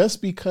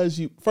 just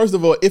because first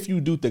of all, if you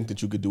do think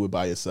that you could do it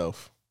by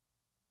yourself,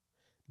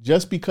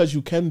 just because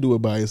you can do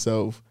it by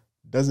yourself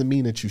doesn't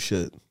mean that you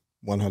should.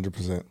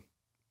 100%.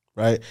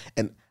 Right?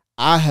 And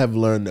I have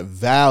learned the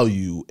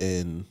value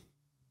in,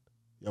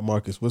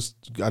 Marcus,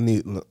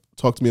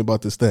 talk to me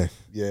about this thing.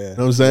 Yeah. You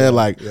know what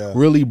I'm saying?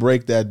 Really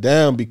break that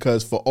down,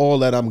 because for all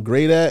that I'm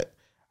great at,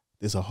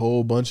 there's a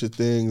whole bunch of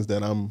things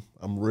that I'm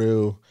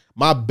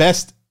my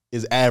best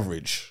is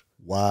average.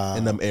 Wow.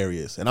 In them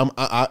areas. And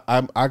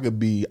I could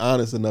be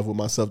honest enough with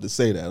myself to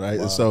say that, right?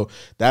 Wow. And so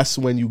that's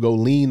when you go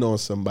lean on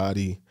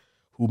somebody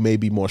who may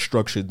be more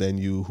structured than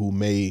you, who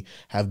may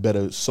have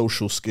better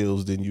social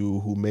skills than you,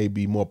 who may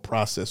be more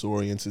process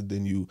oriented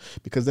than you,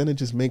 because then it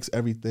just makes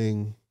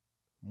everything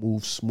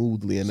move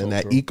smoothly, and then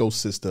that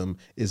ecosystem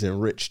is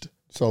enriched.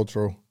 So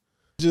true.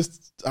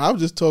 I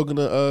was just talking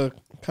to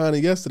Connie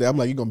yesterday. I'm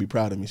like, you're gonna be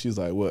proud of me. She was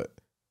like, what?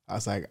 I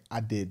was like,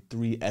 I did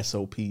 3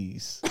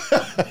 SOPs.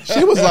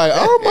 She was like,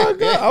 oh my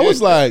God. I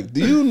was like,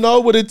 do you know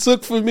what it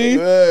took for me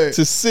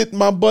to sit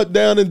my butt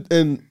down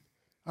and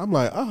I'm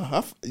like,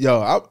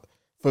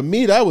 for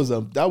me that was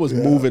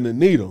moving the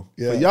needle.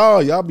 Yeah.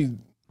 For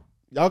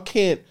y'all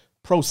can't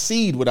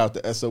proceed without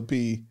the SOP,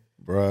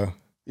 bruh.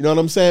 You know what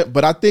I'm saying?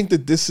 But I think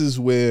that this is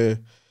where,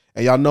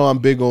 and y'all know I'm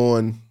big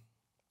on,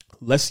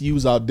 let's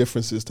use our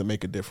differences to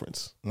make a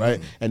difference, right?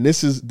 And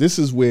this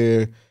is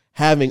where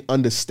having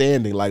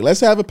understanding, like let's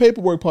have a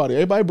paperwork party.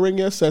 Everybody bring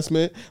your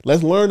assessment.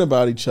 Let's learn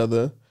about each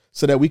other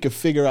so that we can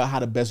figure out how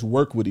to best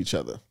work with each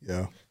other.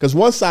 Yeah. Because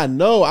once I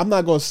know, I'm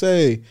not gonna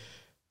say,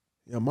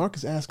 Mark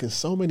is asking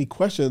so many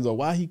questions, or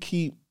why he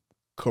keep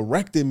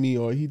correcting me,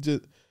 or he's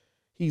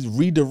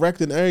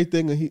redirecting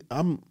everything,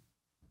 and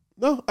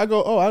I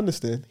go, I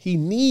understand. He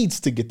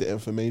needs to get the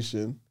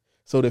information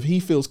so that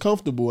he feels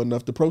comfortable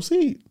enough to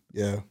proceed.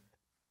 Yeah.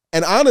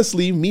 And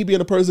honestly, me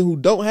being a person who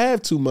don't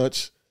have too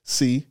much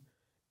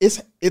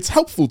it's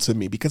helpful to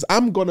me because I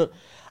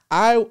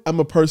am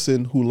a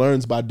person who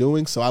learns by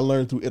doing, so I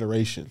learn through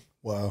iteration.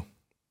 Wow.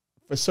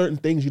 For certain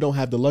things, you don't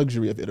have the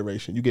luxury of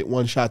iteration. You get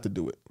one shot to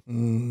do it.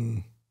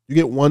 You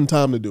get one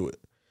time to do it.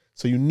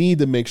 So you need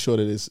to make sure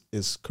that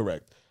it's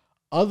correct.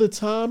 Other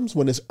times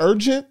when it's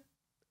urgent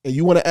and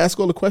you want to ask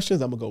all the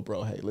questions, I'm gonna go,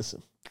 bro, hey,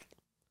 listen,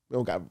 we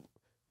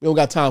don't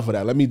got time for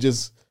that. Let me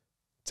just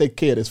take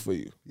care of this for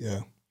you.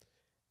 Yeah.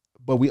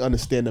 But we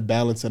understand the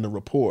balance and the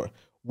rapport.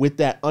 With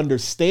that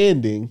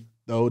understanding,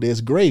 though,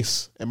 there's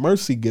grace and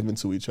mercy given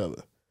to each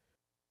other.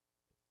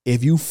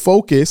 If you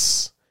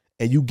focus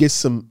and you get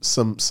some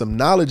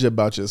knowledge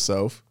about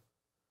yourself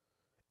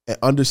and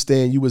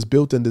understand you was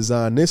built and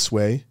designed this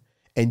way,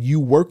 and you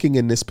working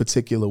in this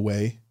particular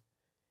way,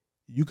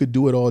 you could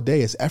do it all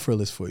day. It's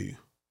effortless for you.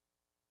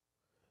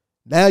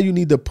 Now you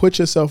need to put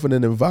yourself in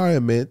an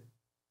environment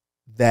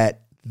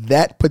that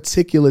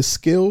particular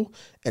skill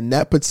and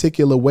that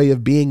particular way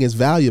of being is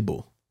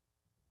valuable.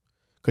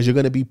 Because you're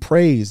going to be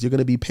praised. You're going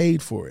to be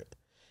paid for it.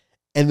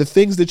 And the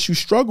things that you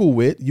struggle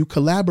with, you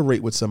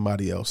collaborate with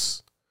somebody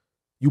else.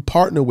 You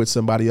partner with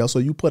somebody else,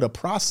 or you put a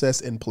process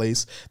in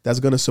place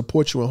that's going to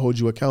support you and hold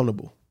you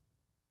accountable.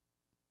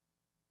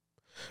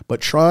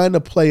 But trying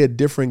to play a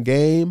different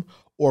game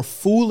or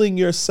fooling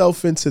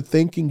yourself into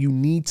thinking you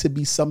need to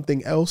be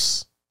something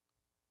else,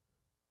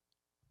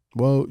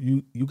 well,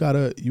 you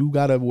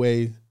gotta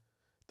weigh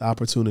the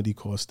opportunity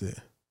cost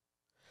there.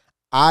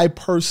 I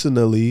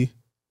personally,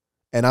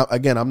 and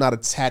I'm not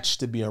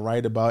attached to being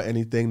right about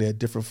anything. There are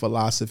different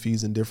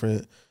philosophies and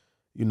different,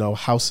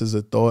 houses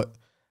of thought.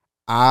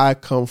 I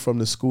come from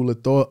the school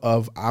of thought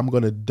of I'm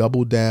going to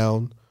double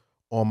down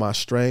on my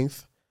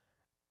strength.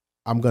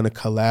 I'm going to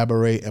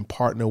collaborate and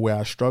partner where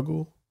I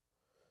struggle.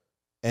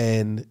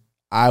 And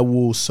I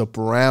will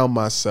surround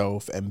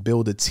myself and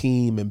build a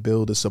team and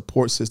build a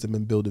support system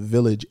and build a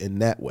village in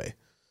that way.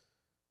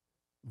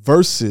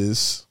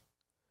 Versus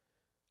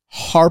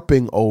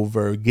harping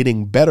over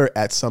getting better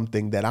at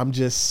something that I'm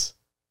just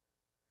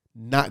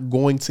not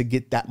going to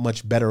get that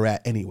much better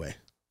at anyway.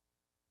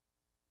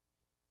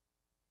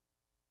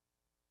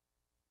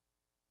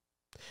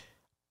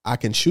 I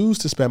can choose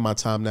to spend my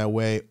time that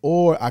way,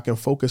 or I can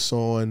focus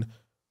on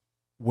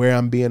where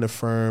I'm being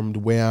affirmed,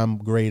 where I'm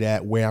great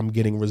at, where I'm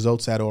getting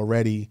results at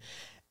already,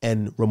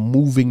 and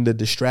removing the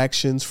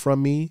distractions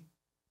from me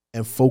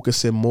and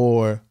focusing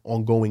more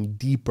on going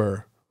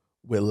deeper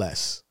with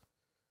less.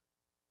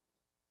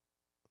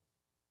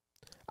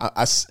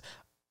 I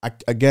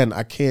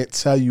can't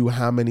tell you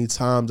how many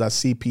times I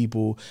see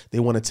people, they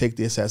want to take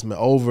the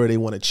assessment over, they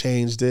want to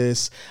change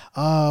this.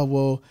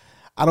 Well,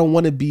 I don't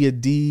want to be a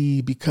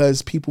D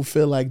because people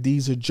feel like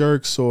D's are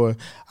jerks, or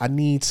I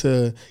need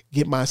to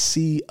get my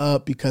C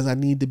up because I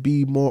need to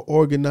be more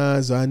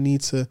organized,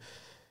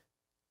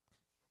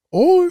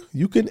 or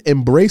you can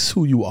embrace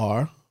who you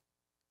are,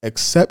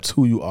 accept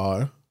who you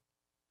are,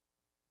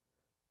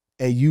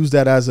 and use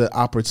that as an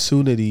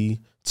opportunity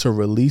to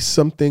release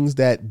some things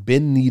that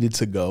been needed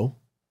to go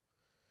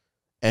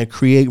and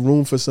create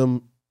room for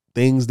some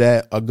things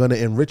that are going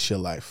to enrich your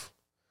life.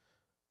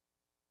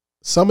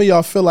 Some of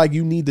y'all feel like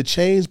you need to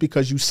change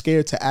because you're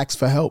scared to ask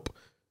for help.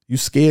 You're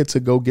scared to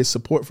go get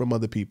support from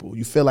other people.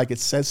 You feel like it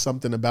says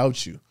something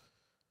about you.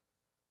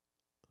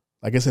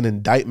 Like it's an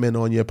indictment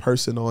on your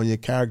person, on your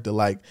character.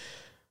 Like,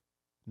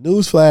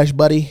 newsflash,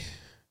 buddy,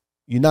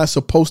 you're not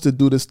supposed to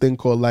do this thing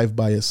called life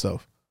by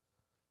yourself.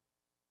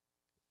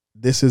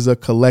 This is a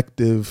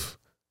collective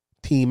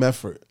team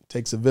effort. It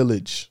takes a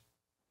village,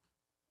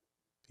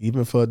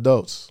 even for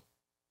adults.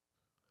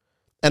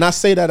 And I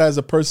say that as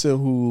a person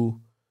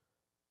who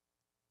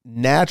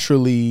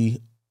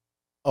naturally,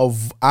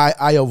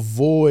 I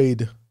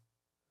avoid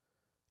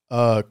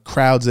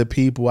crowds of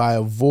people. I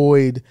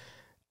avoid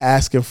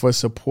asking for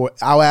support.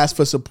 I'll ask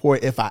for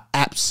support if I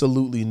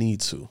absolutely need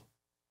to.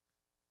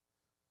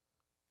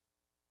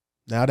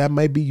 Now, that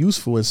might be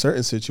useful in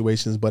certain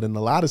situations, but in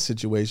a lot of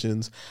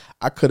situations,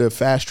 I could have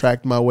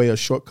fast-tracked my way or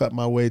shortcut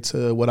my way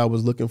to what I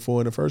was looking for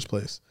in the first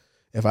place.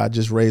 if I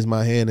just raised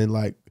my hand and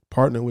like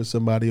partnered with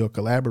somebody or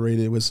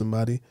collaborated with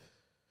somebody.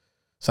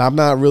 So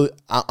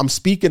I'm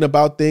speaking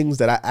about things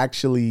that I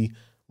actually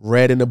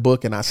read in a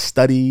book and I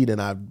studied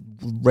and I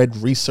read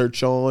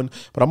research on,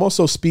 but I'm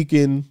also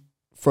speaking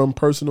from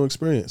personal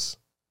experience.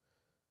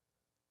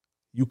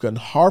 You can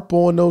harp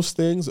on those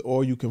things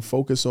or you can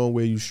focus on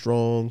where you're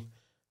strong,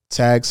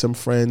 tag some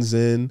friends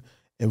in,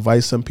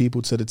 invite some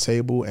people to the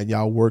table, and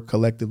y'all work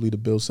collectively to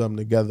build something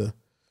together.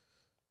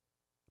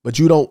 But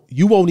you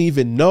won't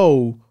even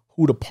know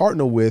who to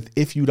partner with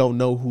if you don't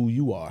know who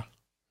you are.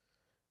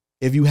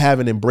 If you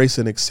haven't embraced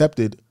and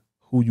accepted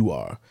who you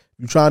are. If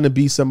you're trying to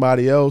be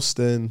somebody else,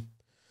 then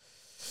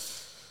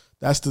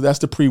that's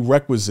the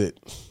prerequisite.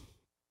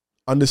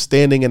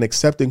 Understanding and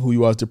accepting who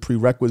you are is the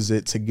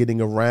prerequisite to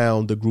getting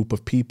around the group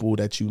of people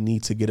that you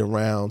need to get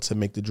around to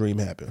make the dream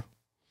happen.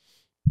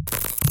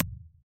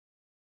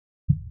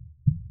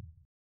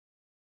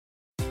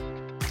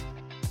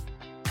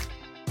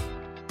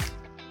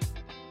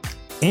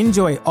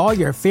 Enjoy all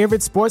your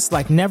favorite sports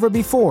like never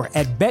before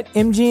at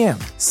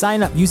BetMGM.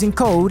 Sign up using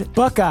code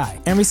Buckeye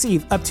and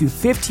receive up to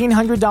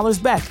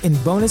 $1,500 back in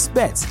bonus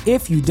bets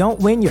if you don't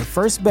win your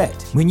first bet.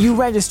 When you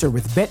register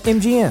with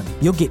BetMGM,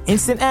 you'll get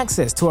instant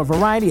access to a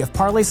variety of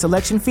parlay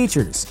selection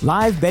features,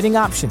 live betting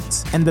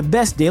options, and the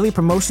best daily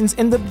promotions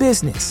in the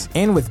business.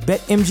 And with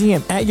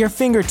BetMGM at your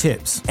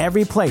fingertips,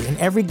 every play and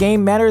every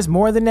game matters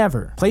more than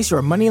ever. Place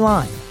your money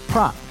line,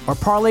 prop, or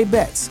parlay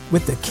bets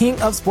with the king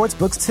of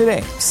sportsbooks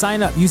today.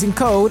 Sign up using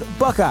code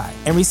Buckeye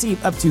and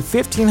receive up to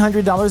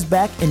 $1,500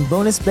 back in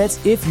bonus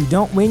bets if you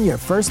don't win your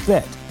first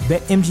bet.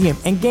 BetMGM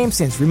and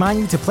GameSense remind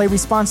you to play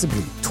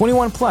responsibly.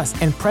 21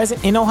 plus and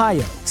present in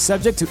Ohio,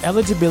 subject to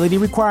eligibility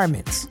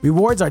requirements.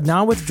 Rewards are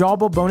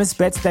non-withdrawable bonus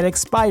bets that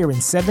expire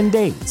in 7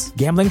 days.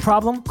 Gambling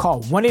problem?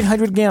 Call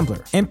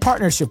 1-800-GAMBLER. In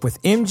partnership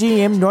with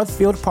MGM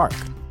Northfield Park.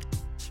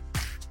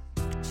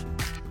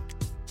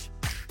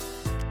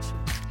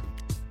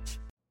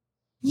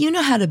 You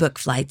know how to book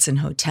flights and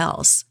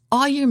hotels.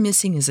 All you're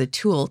missing is a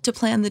tool to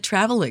plan the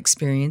travel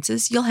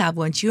experiences you'll have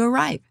once you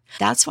arrive.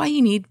 That's why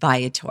you need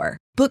Viator.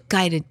 Book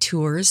guided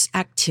tours,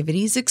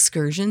 activities,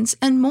 excursions,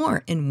 and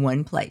more in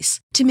one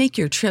place to make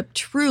your trip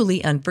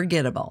truly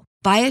unforgettable.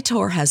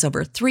 Viator has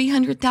over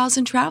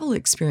 300,000 travel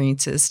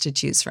experiences to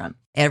choose from.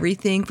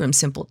 Everything from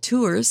simple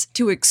tours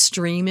to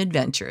extreme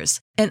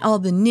adventures and all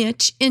the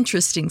niche,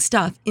 interesting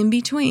stuff in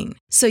between.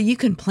 So you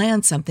can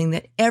plan something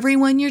that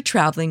everyone you're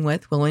traveling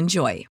with will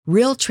enjoy.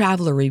 Real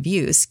traveler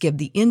reviews give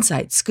the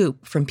inside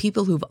scoop from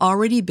people who've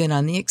already been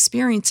on the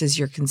experiences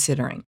you're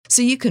considering.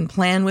 So you can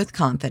plan with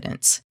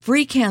confidence.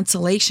 Free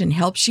cancellation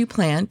helps you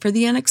plan for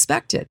the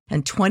unexpected.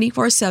 And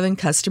 24/7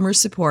 customer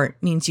support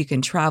means you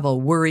can travel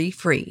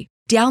worry-free.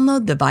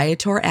 Download the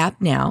Viator app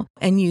now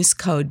and use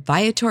code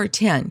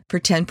Viator10 for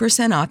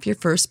 10% off your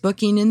first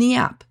booking in the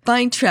app.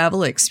 Find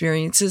travel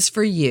experiences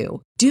for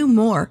you. Do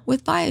more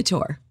with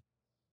Viator.